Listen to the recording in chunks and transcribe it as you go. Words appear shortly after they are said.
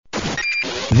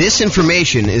This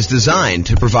information is designed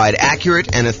to provide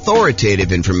accurate and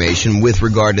authoritative information with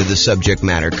regard to the subject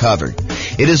matter covered.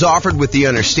 It is offered with the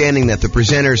understanding that the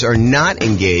presenters are not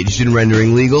engaged in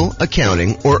rendering legal,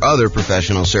 accounting, or other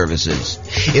professional services.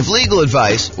 If legal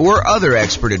advice or other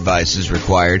expert advice is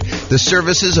required, the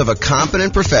services of a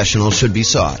competent professional should be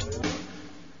sought.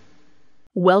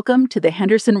 Welcome to the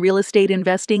Henderson Real Estate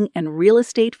Investing and Real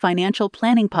Estate Financial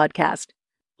Planning Podcast.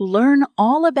 Learn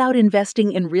all about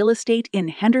investing in real estate in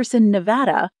Henderson,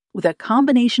 Nevada, with a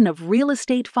combination of real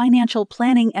estate financial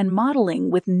planning and modeling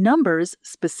with numbers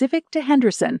specific to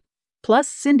Henderson, plus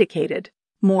syndicated,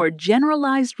 more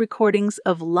generalized recordings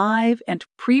of live and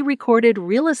pre-recorded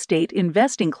real estate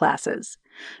investing classes,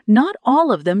 not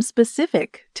all of them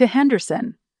specific to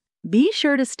Henderson. Be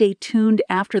sure to stay tuned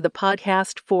after the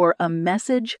podcast for a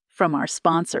message from our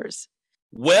sponsors.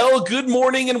 Well, good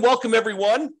morning and welcome,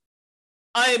 everyone.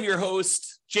 I am your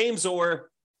host, James Orr,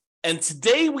 and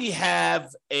today we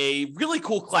have a really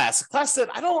cool class, a class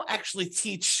that I don't actually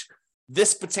teach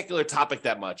this particular topic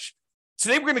that much.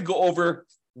 Today we're going to go over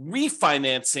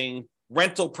refinancing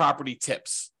rental property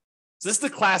tips. So this is the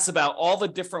class about all the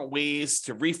different ways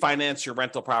to refinance your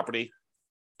rental property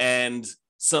and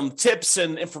some tips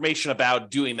and information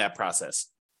about doing that process.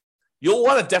 You'll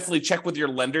want to definitely check with your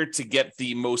lender to get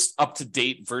the most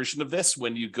up-to-date version of this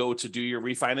when you go to do your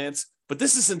refinance. But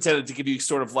this is intended to give you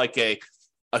sort of like a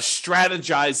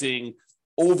strategizing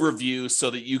overview so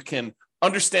that you can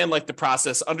understand like the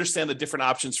process, understand the different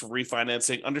options for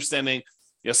refinancing, understanding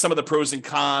some of the pros and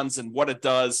cons and what it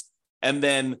does, and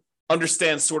then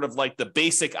understand sort of like the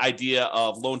basic idea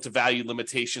of loan-to-value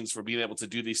limitations for being able to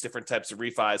do these different types of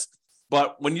refis.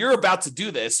 But when you're about to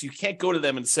do this, you can't go to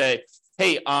them and say,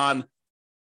 hey, on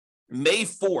May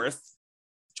 4th,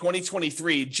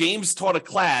 2023, James taught a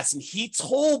class and he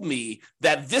told me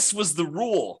that this was the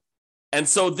rule. And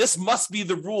so this must be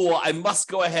the rule. I must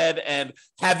go ahead and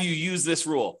have you use this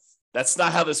rule. That's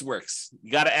not how this works.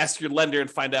 You got to ask your lender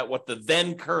and find out what the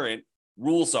then current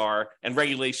rules are and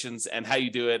regulations and how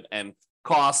you do it and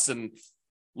costs and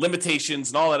limitations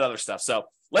and all that other stuff. So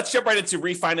let's jump right into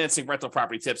refinancing rental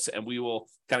property tips and we will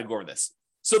kind of go over this.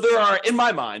 So there are, in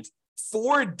my mind,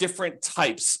 4 different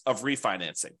types of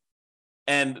refinancing.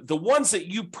 And the ones that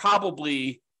you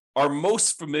probably are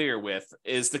most familiar with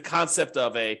is the concept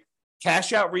of a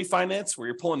cash out refinance where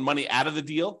you're pulling money out of the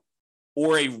deal,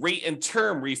 or a rate and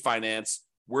term refinance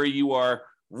where you are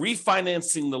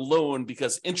refinancing the loan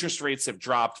because interest rates have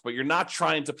dropped, but you're not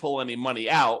trying to pull any money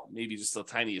out, maybe just the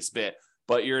tiniest bit,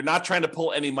 but you're not trying to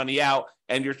pull any money out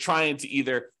and you're trying to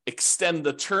either extend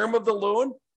the term of the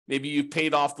loan. Maybe you've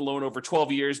paid off the loan over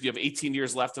 12 years, you have 18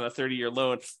 years left on a 30-year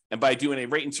loan, and by doing a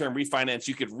rate and term refinance,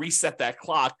 you could reset that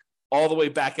clock all the way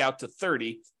back out to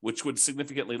 30, which would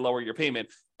significantly lower your payment.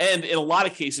 And in a lot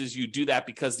of cases, you do that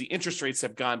because the interest rates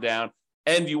have gone down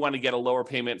and you want to get a lower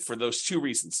payment for those 2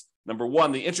 reasons. Number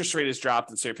 1, the interest rate has dropped,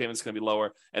 and so your payment's going to be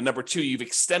lower. And number 2, you've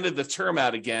extended the term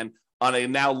out again on a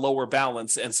now lower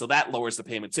balance, and so that lowers the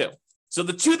payment too. So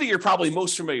the 2 that you're probably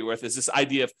most familiar with is this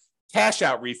idea of cash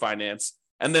out refinance,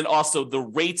 and then also the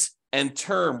rate and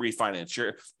term refinance.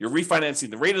 You're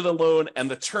refinancing the rate of the loan and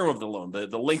the term of the loan, the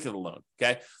length of the loan,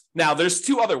 okay? Now, there's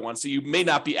 2 other ones that you may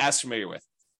not be as familiar with.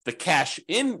 The cash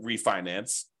in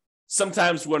refinance.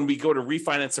 Sometimes when we go to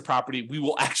refinance a property, we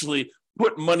will actually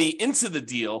put money into the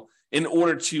deal in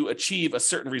order to achieve a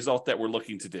certain result that we're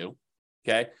looking to do,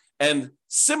 okay? And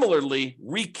similarly,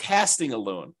 recasting a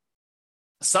loan.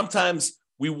 Sometimes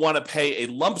we want to pay a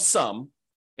lump sum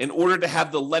in order to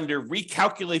have the lender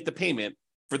recalculate the payment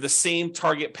for the same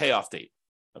target payoff date,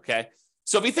 okay?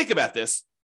 So if you think about this,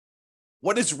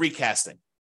 what is recasting?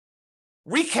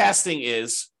 Recasting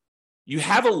is you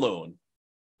have a loan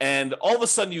and all of a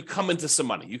sudden you come into some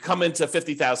money. You come into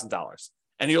 $50,000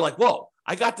 and you're like, whoa,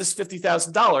 I got this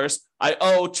 $50,000. I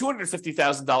owe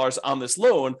 $250,000 on this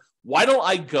loan. Why don't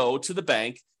I go to the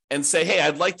bank and say, hey,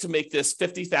 I'd like to make this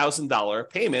 $50,000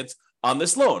 payment on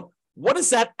this loan? What does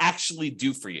that actually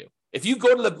do for you? If you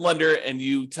go to the lender and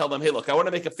you tell them, hey, look, I want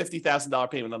to make a $50,000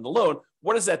 payment on the loan,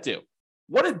 what does that do?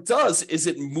 What it does is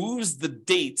it moves the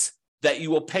date that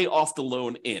you will pay off the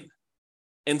loan in.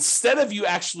 Instead of you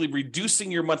actually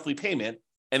reducing your monthly payment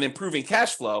and improving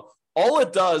cash flow, all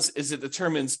it does is it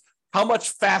determines how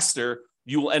much faster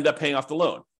you will end up paying off the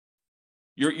loan.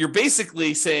 You're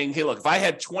basically saying, hey, look, if I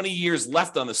had 20 years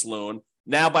left on this loan,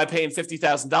 now by paying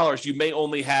 $50,000, you may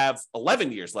only have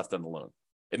 11 years left on the loan.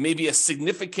 It may be a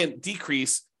significant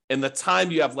decrease in the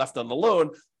time you have left on the loan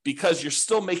because you're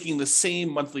still making the same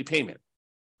monthly payment.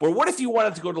 But what if you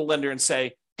wanted to go to the lender and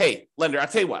say, hey, lender, I'll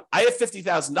tell you what, I have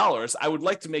 $50,000. I would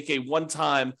like to make a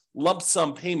one-time lump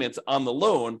sum payment on the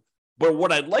loan, But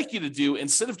what I'd like you to do,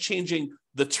 instead of changing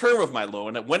the term of my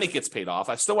loan and when it gets paid off,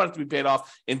 I still want it to be paid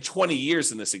off in 20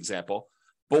 years in this example.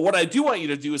 But what I do want you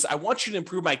to do is I want you to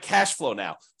improve my cash flow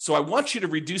now. So I want you to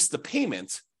reduce the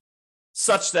payment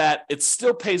such that it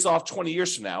still pays off 20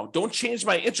 years from now. Don't change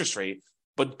my interest rate,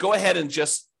 but go ahead and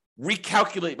just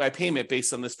recalculate my payment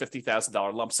based on this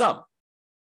 $50,000 lump sum.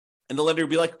 And the lender will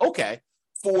be like, okay,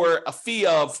 for a fee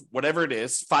of whatever it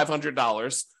is,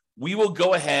 $500, we will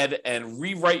go ahead and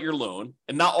rewrite your loan.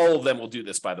 And not all of them will do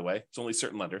this, by the way. It's only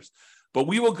certain lenders. But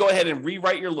we will go ahead and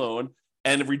rewrite your loan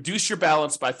and reduce your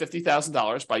balance by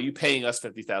 $50,000 by you paying us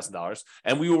 $50,000.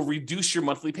 And we will reduce your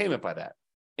monthly payment by that.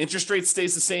 Interest rate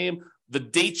stays the same. The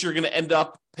date you're going to end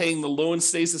up paying the loan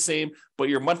stays the same, but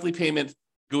your monthly payment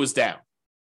goes down.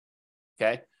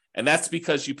 Okay? And that's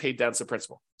because you paid down some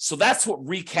principal. So that's what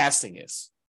recasting is.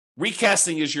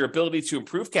 Recasting is your ability to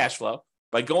improve cash flow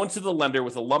by going to the lender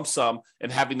with a lump sum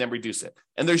and having them reduce it.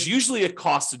 And there's usually a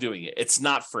cost to doing it. It's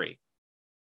not free.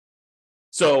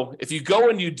 So if you go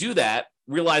and you do that,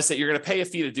 realize that you're going to pay a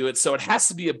fee to do it. So it has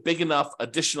to be a big enough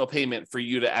additional payment for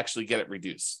you to actually get it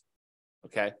reduced.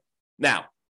 Okay. Now,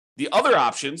 the other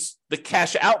options, the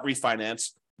cash out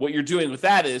refinance, what you're doing with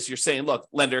that is you're saying, look,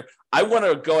 lender, I want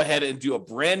to go ahead and do a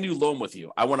brand new loan with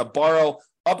you. I want to borrow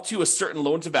up to a certain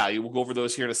loan to value. We'll go over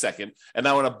those here in a second. And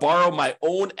I want to borrow my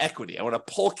own equity. I want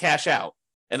to pull cash out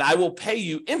and I will pay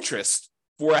you interest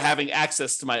for having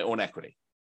access to my own equity.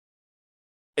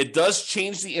 It does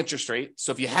change the interest rate.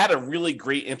 So if you had a really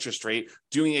great interest rate,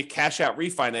 doing a cash out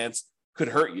refinance could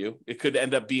hurt you. It could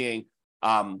end up being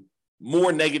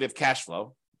more negative cash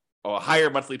flow or a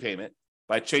higher monthly payment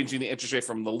by changing the interest rate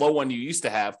from the low one you used to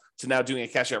have to now doing a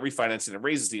cash out refinance, and it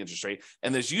raises the interest rate.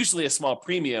 And there's usually a small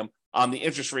premium on the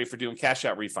interest rate for doing cash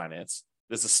out refinance.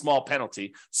 There's a small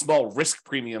penalty, small risk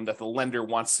premium that the lender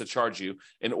wants to charge you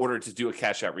in order to do a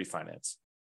cash out refinance.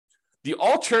 The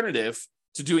alternative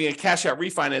to doing a cash out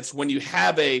refinance, when you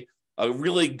have a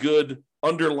really good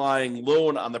underlying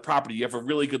loan on the property, you have a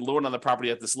really good loan on the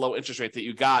property at this low interest rate that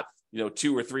you got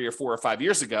 2 or 3 or 4 or 5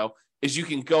 years ago, is you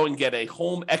can go and get a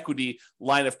home equity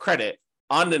line of credit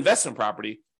on an investment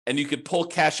property, and you could pull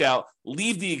cash out,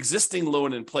 leave the existing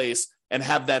loan in place, and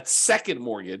have that second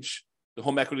mortgage, the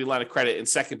home equity line of credit, in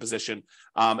second position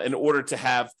in order to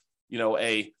have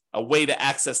a way to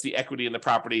access the equity in the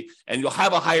property. And you'll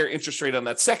have a higher interest rate on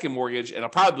that second mortgage, and it'll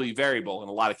probably be variable in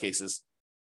a lot of cases.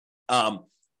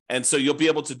 And so you'll be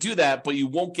able to do that, but you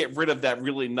won't get rid of that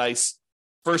really nice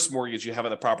first mortgage you have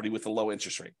on the property with a low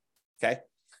interest rate. Okay.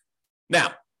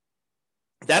 Now,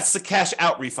 that's the cash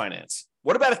out refinance.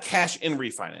 What about a cash in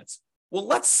refinance? Well,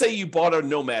 let's say you bought a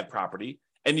nomad property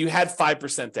and you had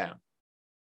 5% down,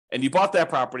 and you bought that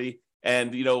property,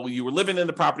 and you were living in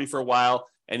the property for a while,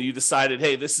 and you decided,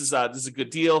 hey, this is a good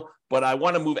deal, but I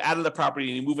want to move out of the property,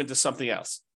 and you move into something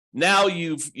else. Now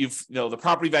you've the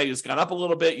property value has gone up a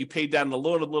little bit, you paid down the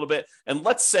loan a little bit, and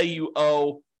let's say you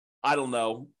owe, I don't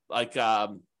know, like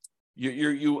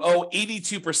you owe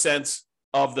 82%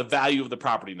 of the value of the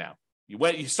property now.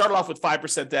 You started off with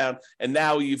 5% down, and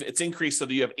now it's increased so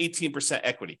that you have 18%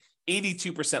 equity,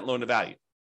 82% loan to value.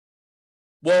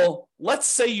 Well, let's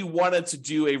say you wanted to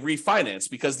do a refinance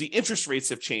because the interest rates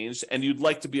have changed, and you'd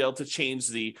like to be able to change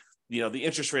the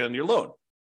interest rate on your loan.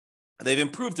 They've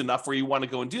improved enough where you want to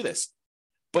go and do this,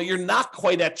 but you're not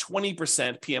quite at 20%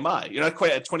 PMI. You're not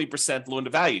quite at 20% loan to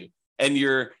value, and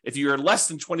if you're less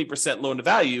than 20% loan to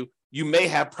value, you may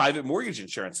have private mortgage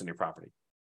insurance in your property.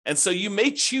 And so you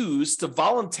may choose to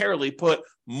voluntarily put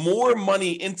more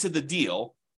money into the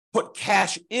deal, put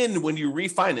cash in when you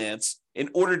refinance in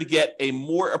order to get a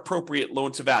more appropriate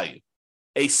loan to value,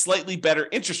 a slightly better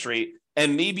interest rate,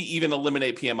 and maybe even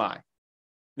eliminate PMI.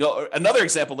 Another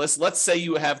example is, let's say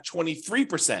you have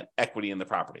 23% equity in the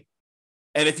property.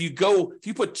 And if you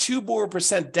put 2%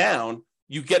 more down,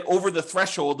 you get over the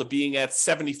threshold of being at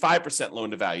 75%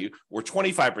 loan to value or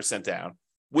 25% down,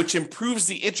 which improves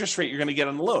the interest rate you're going to get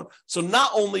on the loan. So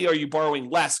not only are you borrowing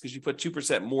less because you put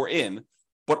 2% more in,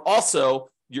 but also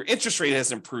your interest rate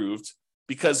has improved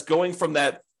because going from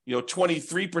that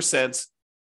 23%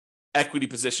 equity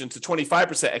position to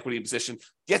 25% equity position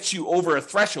gets you over a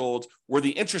threshold where the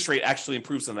interest rate actually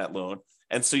improves on that loan.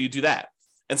 And so you do that.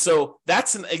 And so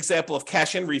that's an example of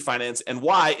cash in refinance, and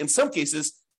why in some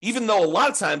cases, even though a lot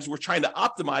of times we're trying to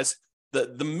optimize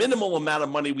the minimal amount of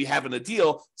money we have in a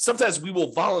deal, sometimes we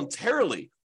will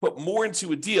voluntarily put more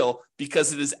into a deal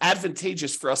because it is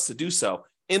advantageous for us to do so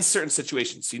in certain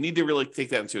situations. So you need to really take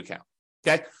that into account.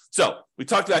 Okay. So we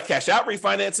talked about cash out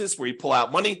refinances where you pull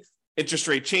out money, interest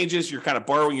rate changes, you're kind of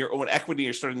borrowing your own equity,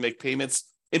 you're starting to make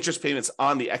interest payments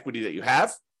on the equity that you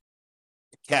have.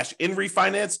 Cash in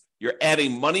refinance, you're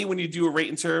adding money when you do a rate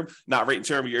and term, not rate and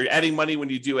term. You're adding money when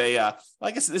you do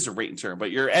I guess it is a rate and term,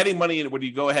 but you're adding money when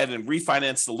you go ahead and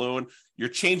refinance the loan. You're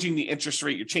changing the interest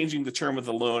rate. You're changing the term of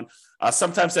the loan.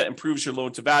 Sometimes that improves your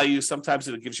loan to value. Sometimes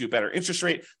it gives you a better interest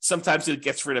rate. Sometimes it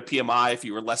gets rid of PMI if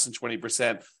you were less than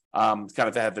 20%, kind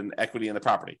of have an equity in the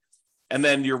property. And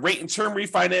then your rate and term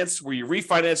refinance, where you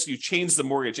refinance, you change the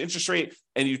mortgage interest rate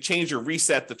and you change or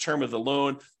reset the term of the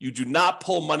loan. You do not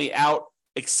pull money out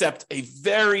except a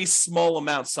very small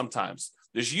amount sometimes.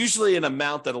 There's usually an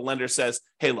amount that a lender says,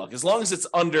 hey, look, as long as it's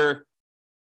under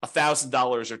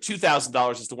 $1,000 or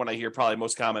 $2,000 is the one I hear probably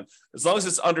most common. As long as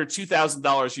it's under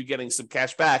 $2,000, you're getting some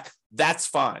cash back, that's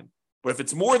fine. But if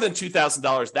it's more than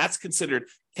 $2,000, that's considered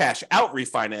cash out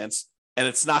refinance, and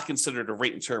it's not considered a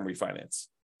rate and term refinance,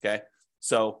 okay?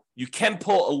 So you can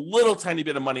pull a little tiny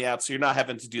bit of money out, so you're not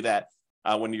having to do that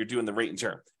when you're doing the rate and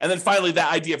term. And then finally,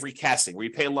 that idea of recasting, where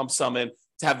you pay a lump sum in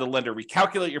to have the lender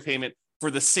recalculate your payment for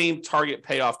the same target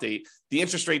payoff date. The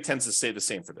interest rate tends to stay the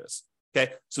same for this.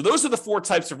 Okay, so those are the 4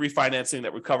 types of refinancing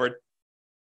that we covered.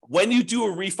 When you do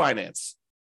a refinance,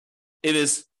 it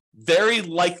is very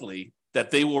likely that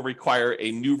they will require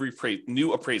a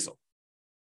new appraisal.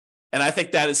 And I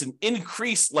think that is an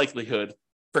increased likelihood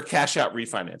for cash out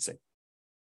refinancing.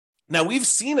 Now, we've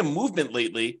seen a movement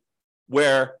lately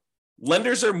where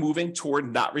lenders are moving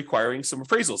toward not requiring some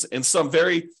appraisals in some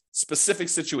very specific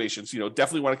situations.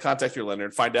 Definitely want to contact your lender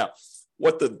and find out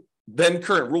what the then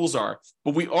current rules are.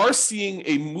 But we are seeing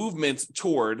a movement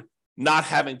toward not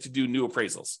having to do new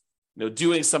appraisals.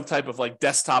 Doing some type of like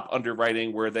desktop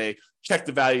underwriting where they check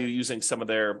the value using some of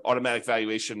their automatic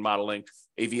valuation modeling,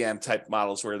 AVM type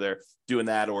models where they're doing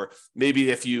that. Or maybe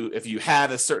if you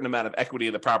had a certain amount of equity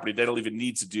in the property, they don't even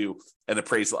need to do an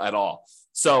appraisal at all.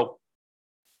 So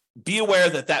be aware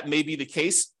that may be the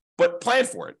case, but plan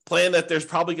for it. Plan that there's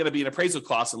probably going to be an appraisal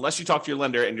cost unless you talk to your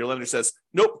lender and your lender says,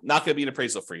 nope, not going to be an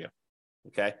appraisal for you.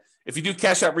 Okay. If you do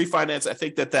cash out refinance, I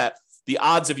think that the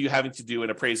odds of you having to do a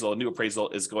new appraisal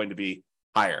is going to be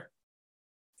higher.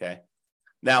 Okay.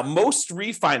 Now, most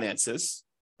refinances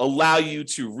allow you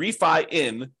to refi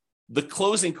in the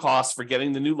closing costs for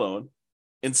getting the new loan.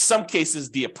 In some cases,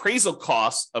 the appraisal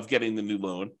costs of getting the new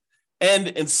loan. And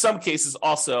in some cases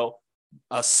also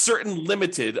a certain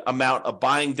limited amount of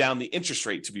buying down the interest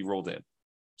rate to be rolled in.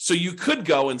 So you could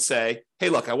go and say, hey,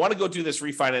 look, I want to go do this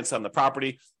refinance on the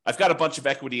property. I've got a bunch of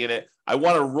equity in it. I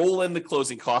want to roll in the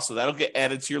closing costs, so that'll get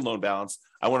added to your loan balance.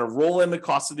 I want to roll in the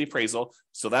cost of the appraisal,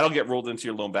 so that'll get rolled into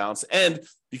your loan balance. And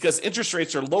because interest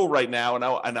rates are low right now,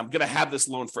 and I'm going to have this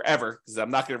loan forever because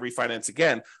I'm not going to refinance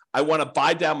again, I want to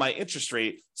buy down my interest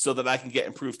rate so that I can get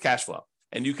improved cash flow.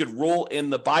 And you could roll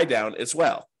in the buy down as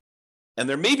well. And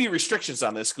there may be restrictions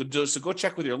on this, so go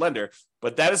check with your lender.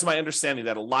 But that is my understanding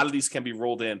that a lot of these can be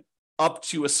rolled in up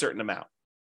to a certain amount.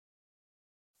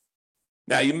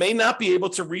 Now, you may not be able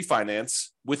to refinance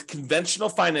with conventional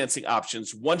financing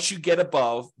options once you get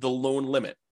above the loan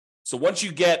limit. So once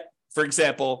you get, for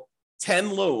example,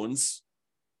 10 loans,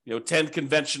 10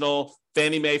 conventional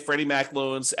Fannie Mae, Freddie Mac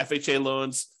loans, FHA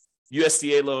loans,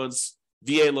 USDA loans,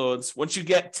 VA loans, once you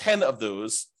get 10 of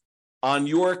those on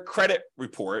your credit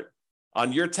report,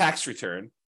 on your tax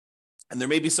return, and there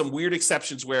may be some weird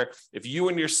exceptions where if you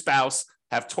and your spouse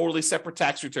have totally separate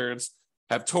tax returns,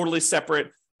 have totally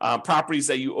separate properties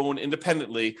that you own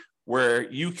independently,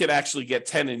 where you could actually get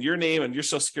 10 in your name and your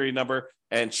social security number,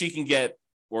 and she can get,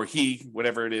 or he,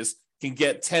 whatever it is, can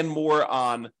get 10 more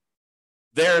on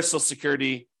their social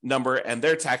security number and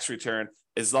their tax return,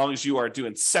 as long as you are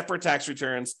doing separate tax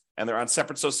returns and they're on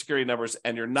separate social security numbers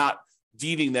and you're not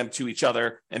deeding them to each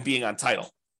other and being on title.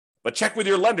 But check with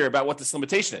your lender about what this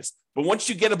limitation is. But once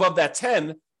you get above that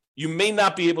 10, you may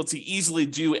not be able to easily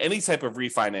do any type of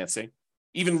refinancing,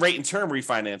 even rate and term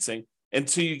refinancing,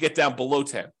 until you get down below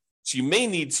 10. So you may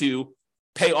need to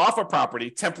pay off a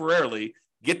property temporarily,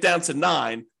 get down to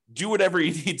 9, do whatever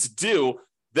you need to do,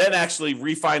 then actually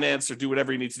refinance or do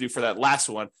whatever you need to do for that last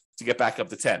one to get back up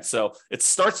to 10. So it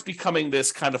starts becoming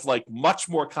this kind of like much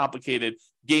more complicated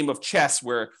game of chess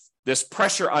where there's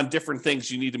pressure on different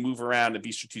things you need to move around and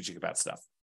be strategic about stuff.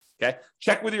 Okay.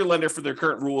 Check with your lender for their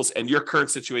current rules and your current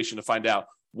situation to find out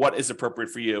what is appropriate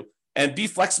for you, and be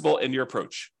flexible in your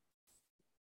approach.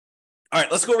 All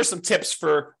right, let's go over some tips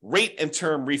for rate and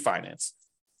term refinance.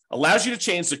 Allows you to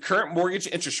change the current mortgage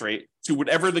interest rate to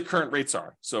whatever the current rates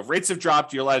are. So if rates have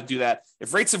dropped, you're allowed to do that.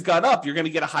 If rates have gone up, you're going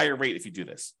to get a higher rate if you do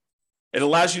this. It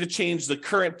allows you to change the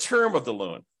current term of the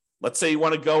loan. Let's say you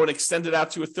want to go and extend it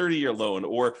out to a 30-year loan,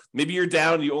 or maybe you're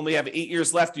down, you only have 8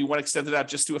 years left, you want to extend it out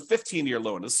just to a 15-year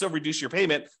loan. It'll still reduce your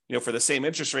payment, for the same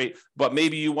interest rate, but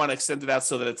maybe you want to extend it out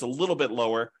so that it's a little bit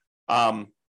lower.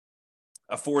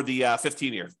 for the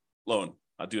 15-year loan,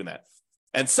 doing that.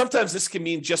 And sometimes this can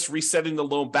mean just resetting the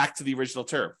loan back to the original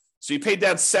term. So you paid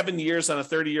down 7 years on a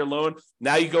 30-year loan.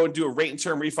 Now you go and do a rate and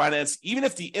term refinance. Even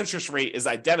if the interest rate is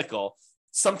identical,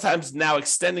 sometimes now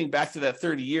extending back to that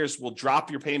 30 years will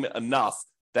drop your payment enough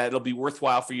that it'll be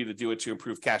worthwhile for you to do it to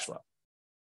improve cash flow.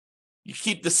 You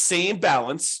keep the same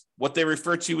balance, what they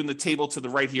refer to in the table to the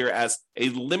right here as a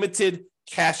limited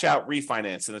cash out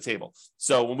refinance in the table.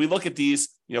 So when we look at these,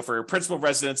 for principal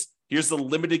residence, here's the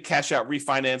limited cash out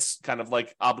refinance, kind of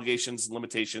like obligations and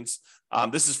limitations.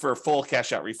 This is for a full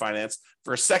cash out refinance.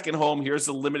 For a second home, here's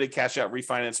the limited cash out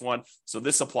refinance one. So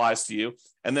this applies to you.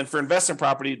 And then for investment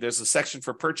property, there's a section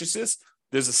for purchases.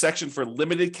 There's a section for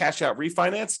limited cash out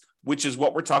refinance, which is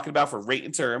what we're talking about for rate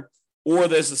and term. Or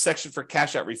there's a section for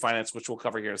cash out refinance, which we'll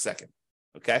cover here in a second.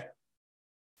 Okay.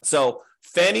 So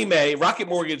Fannie Mae, Rocket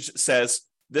Mortgage says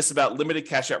this about limited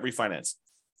cash out refinance.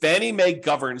 Fannie Mae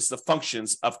governs the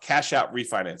functions of cash out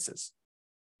refinances.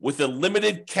 With a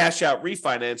limited cash out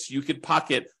refinance, you could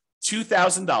pocket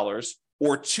 $2,000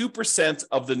 or 2%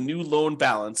 of the new loan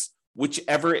balance,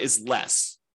 whichever is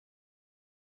less.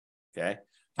 Okay.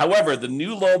 However, the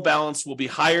new loan balance will be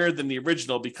higher than the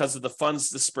original because of the funds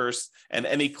dispersed and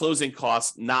any closing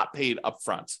costs not paid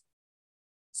upfront.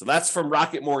 So that's from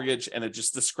Rocket Mortgage, and it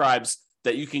just describes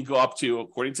that you can go up to,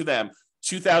 according to them,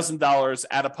 $2,000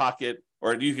 out of pocket,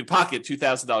 or you can pocket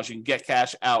 $2,000. You can get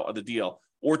cash out of the deal,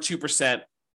 or 2%,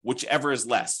 whichever is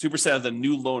less, 2% of the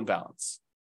new loan balance.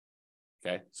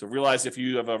 Okay, so realize if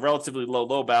you have a relatively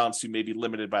low balance, you may be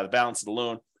limited by the balance of the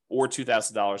loan, or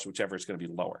 $2,000, whichever is going to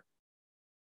be lower.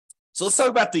 So let's talk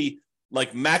about the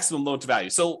maximum loan to value.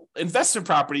 So investment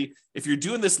property, if you're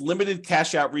doing this limited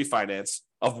cash out refinance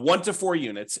of 1 to 4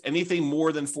 units, anything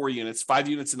more than 4 units, 5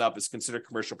 units and up is considered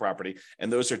commercial property. And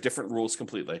those are different rules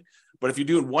completely. But if you're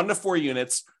doing 1 to 4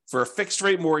 units for a fixed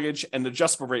rate mortgage and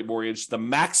adjustable rate mortgage, the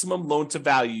maximum loan to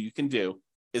value you can do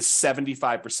is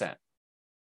 75%.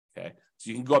 Okay. So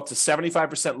you can go up to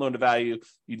 75% loan to value.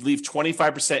 You'd leave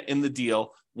 25% in the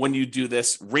deal when you do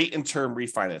this rate and term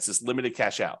refinance, this limited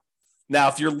cash out. Now,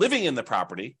 if you're living in the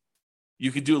property,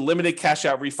 you could do a limited cash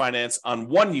out refinance on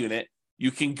 1 unit.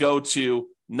 You can go to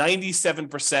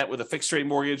 97% with a fixed rate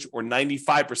mortgage or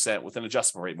 95% with an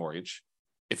adjustable rate mortgage.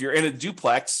 If you're in a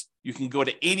duplex, you can go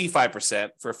to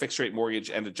 85% for a fixed rate mortgage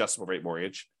and adjustable rate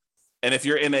mortgage. And if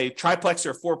you're in a triplex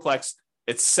or a fourplex,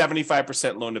 it's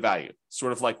 75% loan to value,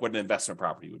 sort of like what an investment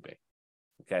property would be.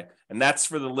 Okay. And that's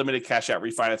for the limited cash out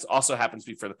refinance. Also happens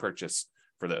to be for the purchase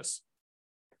for those.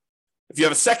 If you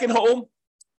have a second home,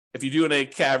 if you're doing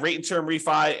a rate and term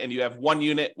refi and you have 1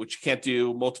 unit, which you can't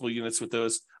do multiple units with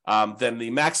those, then the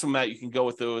maximum amount you can go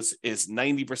with those is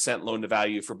 90% loan to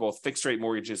value for both fixed rate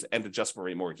mortgages and adjustable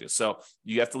rate mortgages. So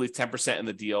you have to leave 10% in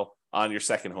the deal on your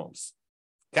second homes.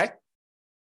 Okay.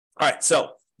 All right.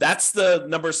 So that's the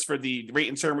numbers for the rate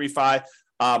and term refi.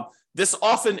 This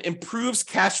often improves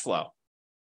cash flow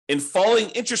in falling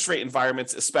interest rate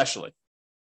environments, especially.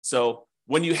 So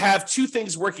when you have 2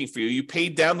 things working for you, you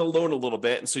paid down the loan a little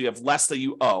bit, and so you have less that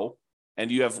you owe, and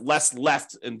you have less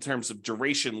left in terms of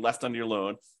duration left on your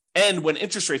loan. And when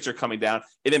interest rates are coming down,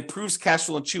 it improves cash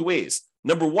flow in 2 ways.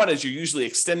 Number one is you're usually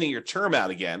extending your term out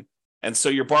again, and so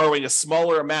you're borrowing a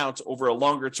smaller amount over a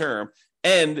longer term.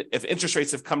 And if interest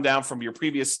rates have come down from your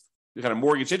previous kind of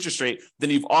mortgage interest rate, then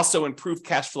you've also improved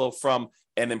cash flow from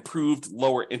an improved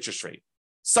lower interest rate.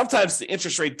 Sometimes the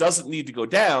interest rate doesn't need to go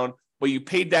down, but you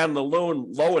paid down the loan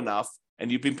low enough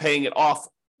and you've been paying it off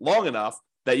long enough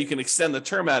that you can extend the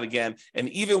term out again. And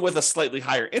even with a slightly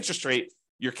higher interest rate,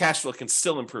 your cash flow can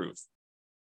still improve.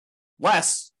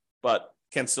 Less, but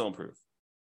can still improve.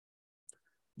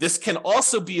 This can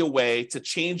also be a way to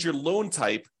change your loan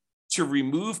type to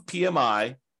remove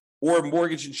PMI or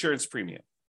mortgage insurance premium.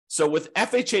 So with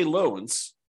FHA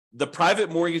loans, the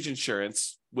private mortgage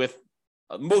insurance with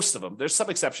most of them, there's some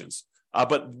exceptions,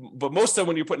 but most of them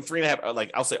when you're putting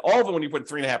 3.5%, I'll say all of them when you're putting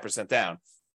 3.5% down,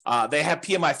 they have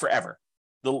PMI forever.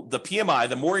 The PMI,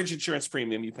 the mortgage insurance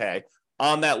premium you pay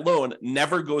on that loan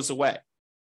never goes away.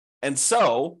 And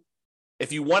so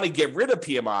if you want to get rid of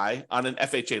PMI on an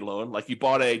FHA loan, like you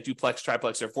bought a duplex,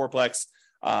 triplex, or fourplex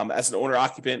as an owner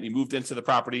occupant, you moved into the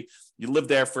property, you lived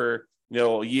there for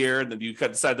a year, and then you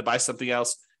decided to buy something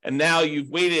else. And now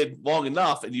you've waited long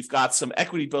enough and you've got some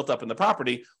equity built up in the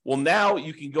property. Well, now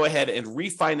you can go ahead and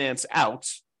refinance out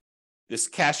this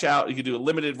cash out. You can do a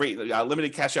limited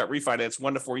cash out refinance,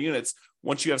 1 to 4 units,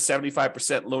 once you have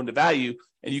 75% loan to value,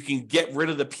 and you can get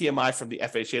rid of the PMI from the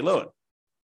FHA loan.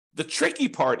 The tricky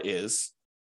part is,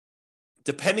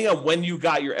 depending on when you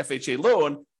got your FHA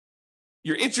loan,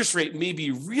 your interest rate may be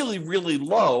really, really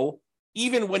low,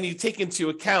 even when you take into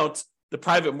account the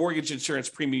private mortgage insurance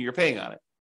premium you're paying on it.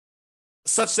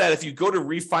 Such that if you go to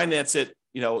refinance it,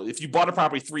 if you bought a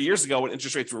property 3 years ago when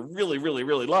interest rates were really, really,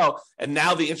 really low, and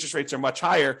now the interest rates are much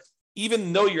higher,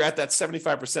 even though you're at that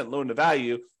 75% loan to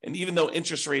value, and even though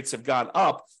interest rates have gone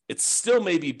up, it still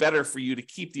may be better for you to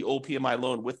keep the old PMI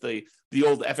loan with the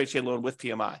old FHA loan with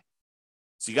PMI.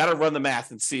 So you got to run the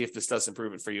math and see if this does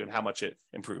improve it for you and how much it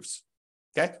improves.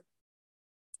 Okay.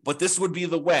 But this would be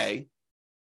the way,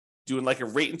 doing like a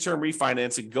rate and term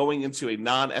refinance and going into a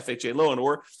non-FHA loan,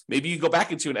 or maybe you go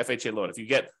back into an FHA loan. If you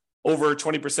get over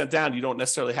 20% down, you don't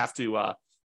necessarily have to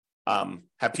have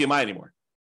PMI anymore.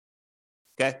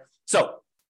 Okay. So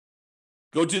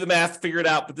go do the math, figure it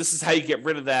out. But this is how you get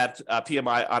rid of that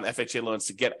PMI on FHA loans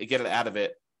to get it out of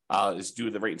it, is do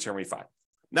the rate and term refi.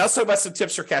 Now let's talk about some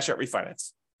tips for cash out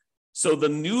refinance. So the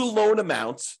new loan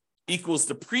amount equals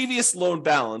the previous loan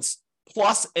balance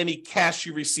plus any cash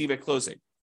you receive at closing.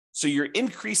 So you're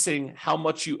increasing how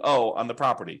much you owe on the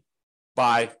property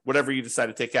by whatever you decide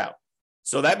to take out.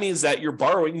 So that means that you're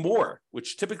borrowing more,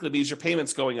 which typically means your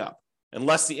payment's going up,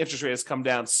 unless the interest rate has come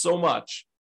down so much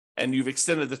and you've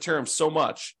extended the term so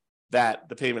much that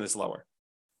the payment is lower.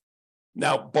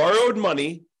 Now, borrowed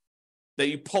money that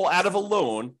you pull out of a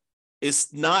loan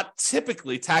is not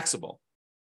typically taxable,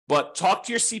 but talk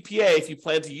to your CPA if you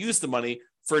plan to use the money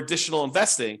for additional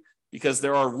investing, because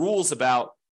there are rules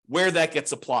about where that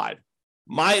gets applied.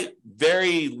 My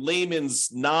very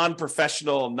layman's,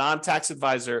 non-professional, non-tax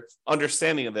advisor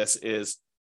understanding of this is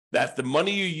that the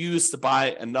money you use to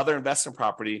buy another investment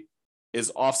property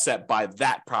is offset by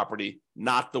that property,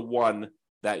 not the one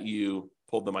that you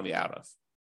pulled the money out of.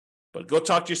 But go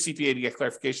talk to your CPA to get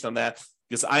clarification on that,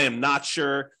 because I am not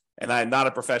sure, and I am not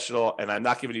a professional, and I'm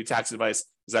not giving you tax advice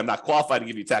because I'm not qualified to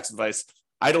give you tax advice.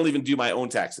 I don't even do my own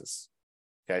taxes.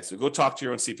 Okay, so go talk to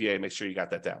your own CPA and make sure you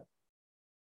got that down.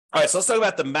 All right, so let's talk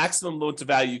about the maximum loan to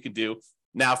value you can do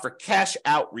now for cash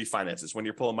out refinances when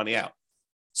you're pulling money out.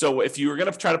 So if you were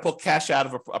going to try to pull cash out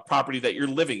of a property that you're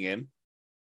living in,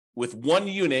 with one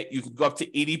unit, you can go up to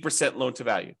 80% loan to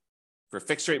value for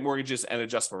fixed rate mortgages and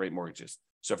adjustable rate mortgages.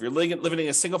 So if you're living in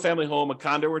a single family home, a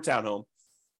condo or a townhome,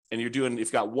 and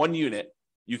you've got one unit,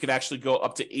 you can actually go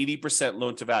up to 80%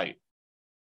 loan to value.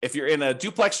 If you're in a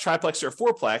duplex, triplex, or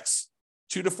fourplex,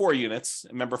 2 to 4 units,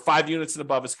 remember 5 units and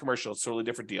above is commercial, it's a totally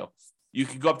different deal. You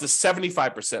can go up to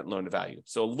 75% loan to value.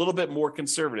 So a little bit more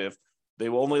conservative. They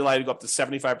will only allow you to go up to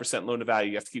 75% loan to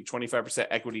value. You have to keep 25%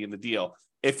 equity in the deal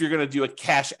if you're going to do a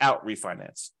cash out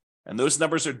refinance. And those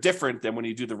numbers are different than when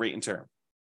you do the rate and term.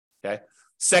 Okay.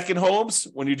 Second homes,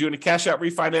 when you're doing a cash out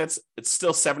refinance, it's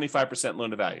still 75%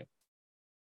 loan to value.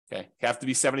 Okay. You have to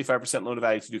be 75% loan to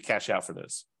value to do cash out for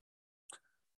those.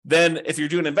 Then if you're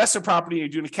doing investment property, you're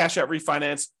doing a cash out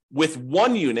refinance with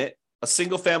one unit, a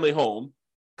single family home,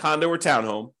 condo or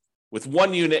townhome, with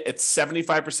one unit, it's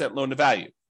 75% loan to value.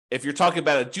 If you're talking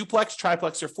about a duplex,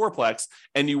 triplex, or fourplex,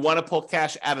 and you want to pull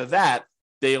cash out of that,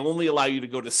 they only allow you to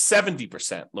go to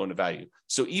 70% loan to value.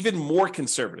 So even more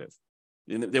conservative.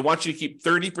 They want you to keep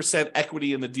 30%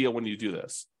 equity in the deal when you do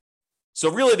this. So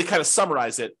really, to kind of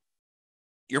summarize it,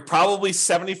 you're probably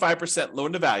 75%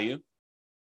 loan to value,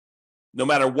 no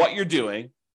matter what you're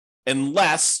doing,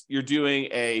 unless you're doing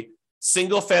a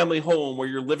single family home where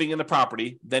you're living in the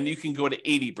property, then you can go to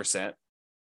 80%.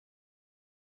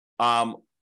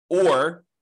 Or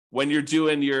when you're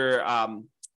doing your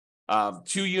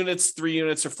 2 units, 3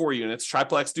 units, or 4 units,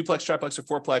 triplex, duplex, triplex, or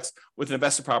fourplex with an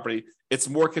investment property, it's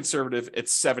more conservative.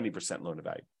 It's 70% loan to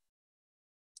value.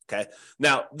 Okay.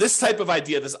 Now, this type of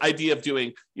idea, this idea of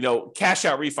doing, cash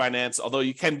out refinance, although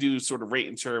you can do sort of rate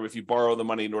and term if you borrow the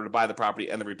money in order to buy the property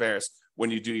and the repairs when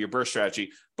you do your burst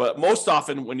strategy. But most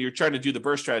often when you're trying to do the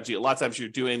burst strategy, a lot of times you're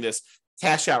doing this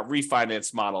cash out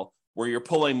refinance model where you're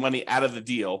pulling money out of the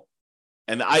deal.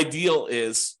 And the ideal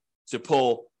is to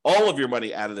pull all of your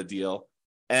money out of the deal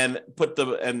and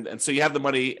and so you have the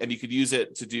money and you could use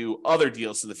it to do other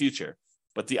deals in the future.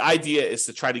 But the idea is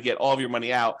to try to get all of your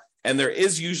money out. And there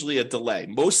is usually a delay.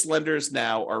 Most lenders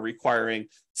now are requiring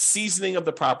seasoning of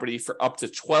the property for up to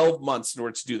 12 months in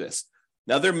order to do this.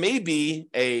 Now, there may be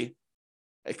a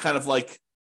kind of like,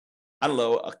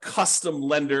 a custom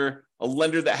lender, a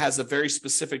lender that has a very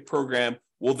specific program.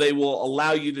 Well, they will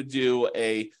allow you to do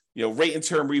a rate and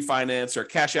term refinance or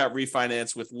cash out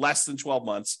refinance with less than 12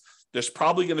 months. There's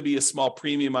probably going to be a small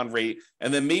premium on rate.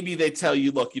 And then maybe they tell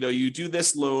you, look, you do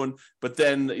this loan, but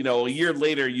then, a year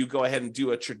later, you go ahead and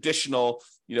do a traditional,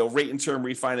 rate and term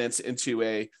refinance into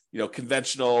a,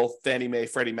 conventional Fannie Mae,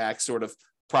 Freddie Mac sort of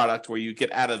product where you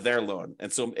get out of their loan.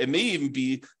 And so it may even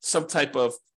be some type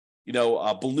of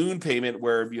a balloon payment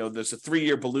where, there's a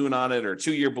 3-year balloon on it or a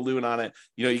 2-year balloon on it.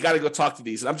 You got to go talk to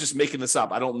these. And I'm just making this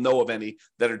up. I don't know of any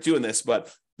that are doing this,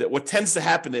 but what tends to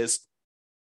happen is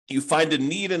you find a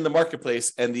need in the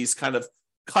marketplace and these kind of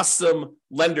custom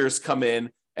lenders come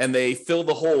in and they fill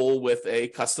the hole with a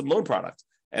custom loan product.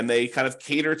 And they kind of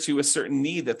cater to a certain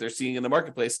need that they're seeing in the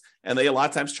marketplace. And they a lot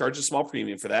of times charge a small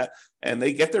premium for that. And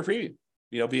they get their premium,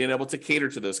 being able to cater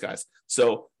to those guys.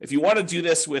 So if you want to do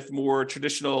this with more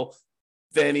traditional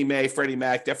Fannie Mae, Freddie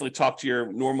Mac, definitely talk to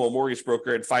your normal mortgage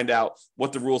broker and find out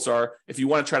what the rules are. If you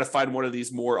want to try to find one of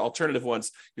these more alternative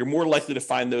ones, you're more likely to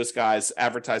find those guys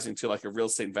advertising to like a real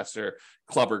estate investor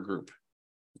club or group.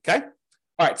 Okay.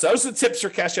 All right. So those are the tips for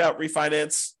cash out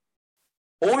refinance.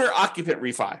 Owner occupant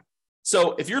refi.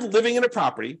 So if you're living in a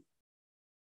property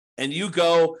and you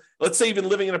go, let's say you've been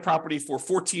living in a property for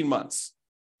 14 months,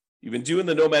 you've been doing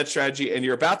the nomad strategy and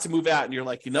you're about to move out and you're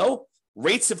like,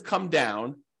 rates have come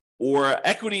down or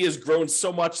equity has grown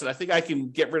so much that I think I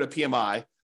can get rid of PMI.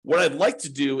 What I'd like to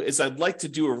do is I'd like to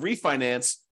do a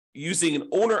refinance using an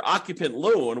owner occupant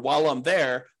loan while I'm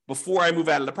there before I move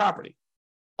out of the property.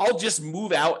 I'll just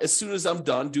move out as soon as I'm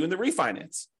done doing the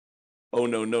refinance. Oh,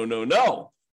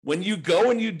 no. When you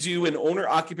go and you do an owner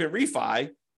occupant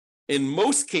refi, in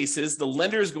most cases, the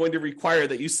lender is going to require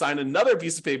that you sign another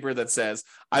piece of paper that says,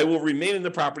 I will remain in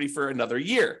the property for another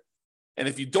year. And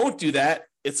if you don't do that,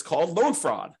 it's called loan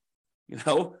fraud.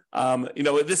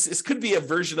 This could be a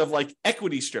version of like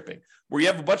equity stripping, where you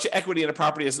have a bunch of equity in a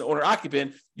property as an owner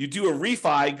occupant. You do a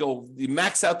refi, you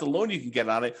max out the loan you can get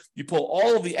on it. You pull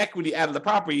all of the equity out of the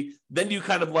property. Then you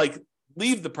kind of like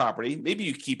leave the property. Maybe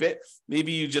you keep it.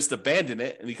 Maybe you just abandon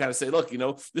it. And you kind of say, look,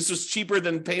 this was cheaper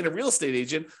than paying a real estate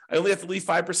agent. I only have to leave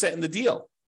 5% in the deal.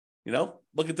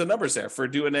 Look at the numbers there for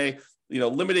doing a,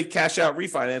 limited cash out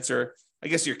refinance, or I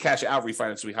guess your cash out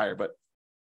refinance will be higher, but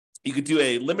you could do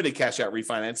a limited cash out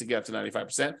refinance and get up to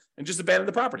 95% and just abandon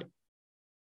the property.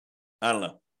 I don't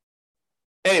know.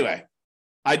 Anyway,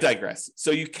 I digress.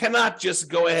 So you cannot just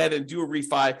go ahead and do a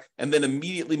refi and then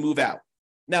immediately move out.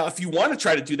 Now, if you want to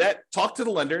try to do that, talk to the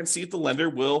lender and see if the lender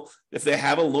will, if they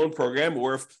have a loan program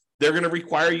or if they're going to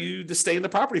require you to stay in the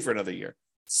property for another year.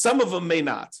 Some of them may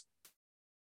not.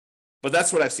 But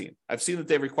that's what I've seen. I've seen that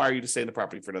they require you to stay in the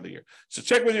property for another year. So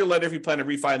check with your lender if you plan to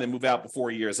refi and then move out before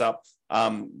a year is up.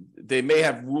 They may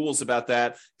have rules about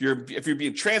that. If you're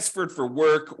being transferred for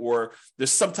work or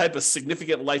there's some type of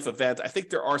significant life event, I think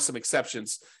there are some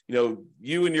exceptions.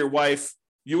 You and your wife,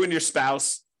 you and your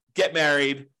spouse get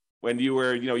married. When you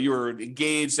were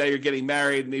engaged, now you're getting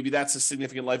married. Maybe that's a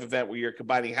significant life event where you're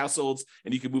combining households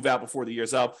and you can move out before the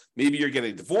year's up. Maybe you're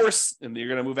getting divorced and you're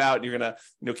going to move out and you're going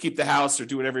to, keep the house or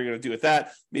do whatever you're going to do with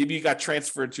that. Maybe you got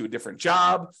transferred to a different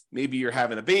job. Maybe you're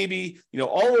having a baby.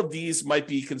 All of these might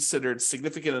be considered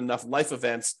significant enough life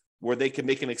events where they can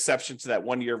make an exception to that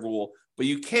 1-year rule. But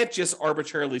you can't just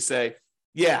arbitrarily say,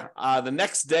 the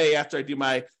next day after I do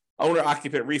my owner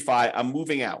occupant refi, I'm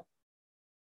moving out.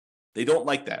 They don't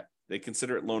like that. They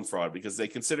consider it loan fraud because they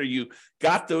consider you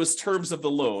got those terms of the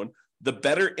loan, the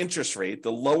better interest rate,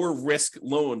 the lower risk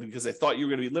loan because they thought you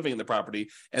were going to be living in the property,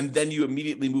 and then you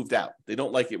immediately moved out. They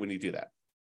don't like it when you do that.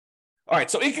 All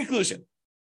right, so in conclusion,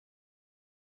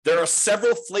 there are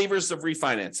several flavors of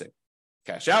refinancing.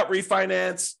 Cash out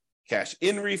refinance, cash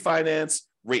in refinance,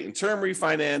 rate and term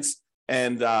refinance,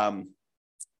 and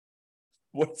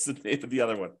what's the name of the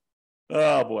other one?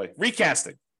 Oh boy,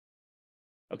 recasting.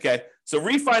 Okay, so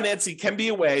refinancing can be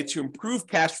a way to improve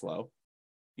cash flow.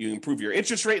 You improve your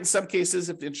interest rate in some cases.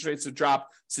 If the interest rates have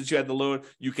dropped since you had the loan,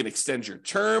 you can extend your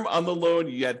term on the loan.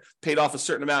 You had paid off a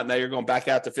certain amount. Now you're going back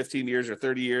out to 15 years or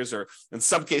 30 years, or in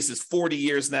some cases, 40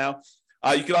 years now.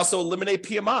 You can also eliminate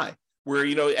PMI, where,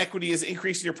 equity is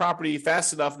increasing your property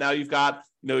fast enough. Now you've got,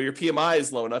 your PMI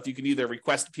is low enough. You can either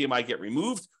request PMI get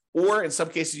removed, or in some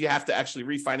cases, you have to actually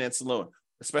refinance the loan,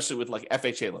 especially with like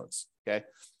FHA loans. Okay.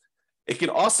 It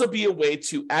can also be a way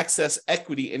to access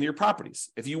equity in your properties.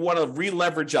 If you want to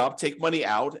re-leverage up, take money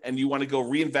out, and you want to go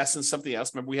reinvest in something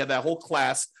else. Remember, we had that whole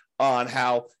class on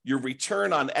how your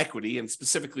return on equity, and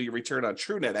specifically your return on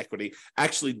true net equity,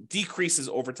 actually decreases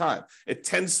over time. It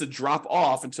tends to drop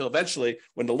off until eventually,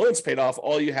 when the loan's paid off,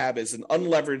 all you have is an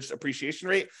unleveraged appreciation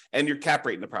rate and your cap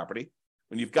rate in the property.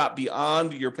 When you've got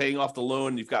beyond your paying off the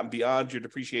loan, you've gotten beyond your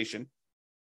depreciation,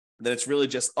 then it's really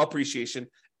just appreciation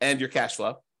and your cash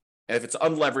flow. And if it's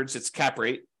unleveraged, it's cap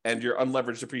rate and your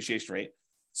unleveraged appreciation rate.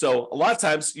 So a lot of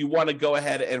times you want to go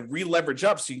ahead and re-leverage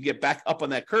up so you can get back up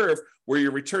on that curve where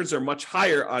your returns are much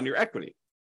higher on your equity.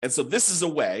 And so this is a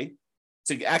way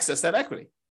to access that equity,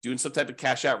 doing some type of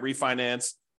cash out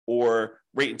refinance or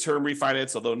rate and term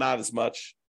refinance, although not as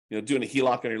much. doing a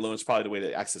HELOC on your loan is probably the way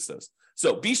to access those.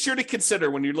 So be sure to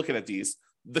consider when you're looking at these,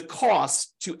 the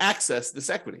cost to access this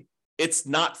equity. It's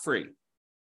not free.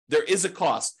 There is a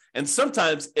cost. And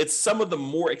sometimes it's some of the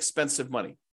more expensive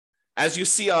money. As you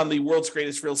see on the World's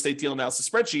Greatest Real Estate Deal Analysis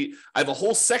spreadsheet, I have a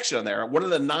whole section on there. One of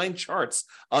the 9 charts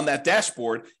on that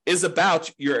dashboard is about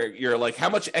your like how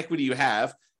much equity you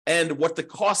have and what the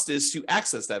cost is to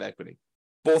access that equity.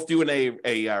 Both doing a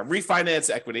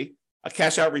refinance equity, a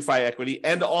cash out refi equity,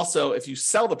 and also if you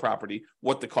sell the property,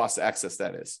 what the cost to access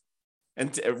that is.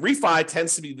 And refi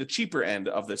tends to be the cheaper end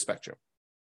of the spectrum.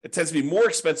 It tends to be more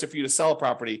expensive for you to sell a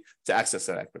property to access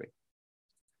that equity.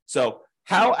 So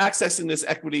how accessing this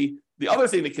equity, the other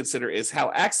thing to consider is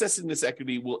how accessing this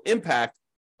equity will impact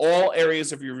all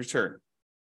areas of your return.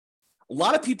 A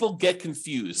lot of people get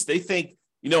confused. They think,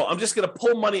 I'm just going to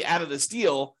pull money out of this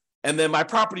deal and then my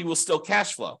property will still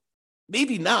cash flow.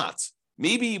 Maybe not.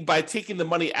 Maybe by taking the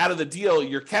money out of the deal,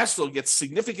 your cash flow gets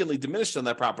significantly diminished on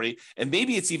that property, and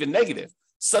maybe it's even negative,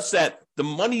 such that the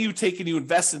money you take and you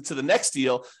invest into the next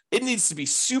deal, it needs to be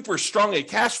super strong at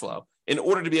cash flow in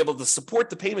order to be able to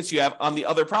support the payments you have on the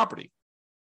other property.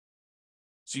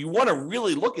 So you want to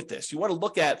really look at this. You want to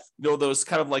look at those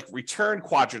kind of like return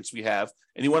quadrants we have,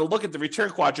 and you want to look at the return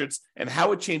quadrants and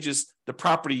how it changes the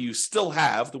property you still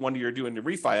have, the one you're doing the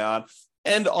refi on,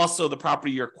 and also the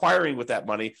property you're acquiring with that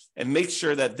money, and make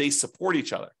sure that they support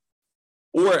each other.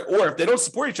 Or if they don't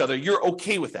support each other, you're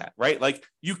okay with that, right? Like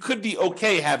you could be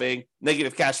okay having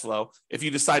negative cash flow if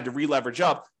you decide to re-leverage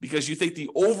up because you think the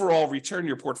overall return in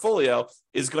your portfolio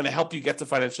is going to help you get to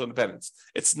financial independence.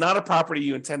 It's not a property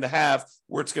you intend to have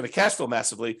where it's going to cash flow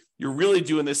massively. You're really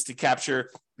doing this to capture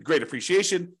the great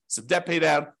appreciation, some debt pay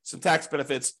down, some tax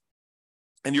benefits,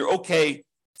 and you're okay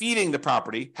feeding the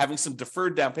property, having some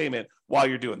deferred down payment while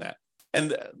you're doing that.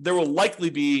 And there will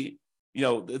likely be,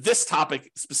 this topic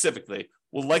specifically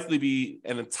will likely be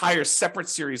an entire separate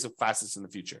series of classes in the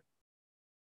future.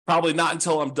 Probably not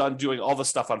until I'm done doing all the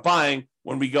stuff on buying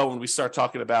when we start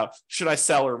talking about should I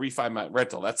sell or refi my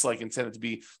rental. That's like intended to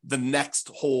be the next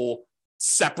whole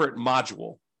separate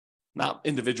module, not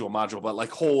individual module, but like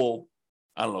whole,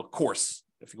 course,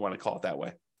 if you want to call it that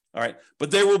way. All right.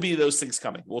 But there will be those things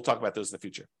coming. We'll talk about those in the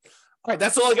future. All right.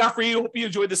 That's all I got for you. Hope you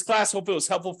enjoyed this class. Hope it was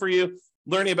helpful for you,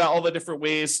 learning about all the different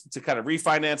ways to kind of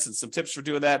refinance and some tips for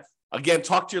doing that. Again,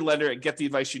 talk to your lender and get the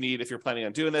advice you need if you're planning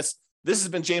on doing this. This has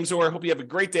been James Orr. Hope you have a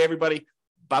great day, everybody.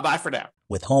 Bye-bye for now.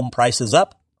 With home prices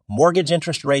up, mortgage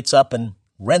interest rates up, and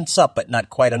rents up but not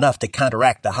quite enough to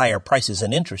counteract the higher prices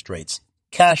and interest rates,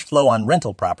 cash flow on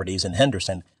rental properties in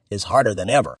Henderson is harder than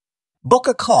ever. Book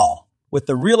a call with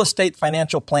the Real Estate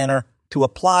Financial Planner to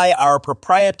apply our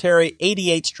proprietary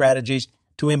 88 strategies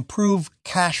to improve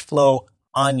cash flow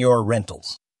on your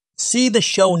rentals. See the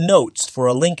show notes for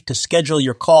a link to schedule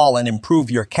your call and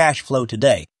improve your cash flow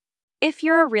today. If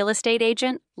you're a real estate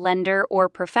agent, lender, or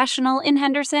professional in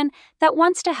Henderson that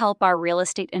wants to help our real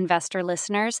estate investor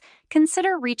listeners,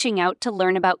 consider reaching out to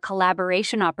learn about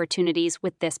collaboration opportunities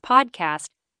with this podcast.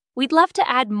 We'd love to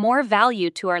add more value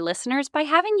to our listeners by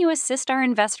having you assist our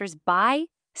investors buy,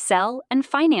 sell, and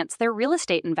finance their real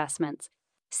estate investments.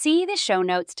 See the show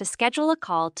notes to schedule a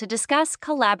call to discuss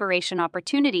collaboration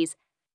opportunities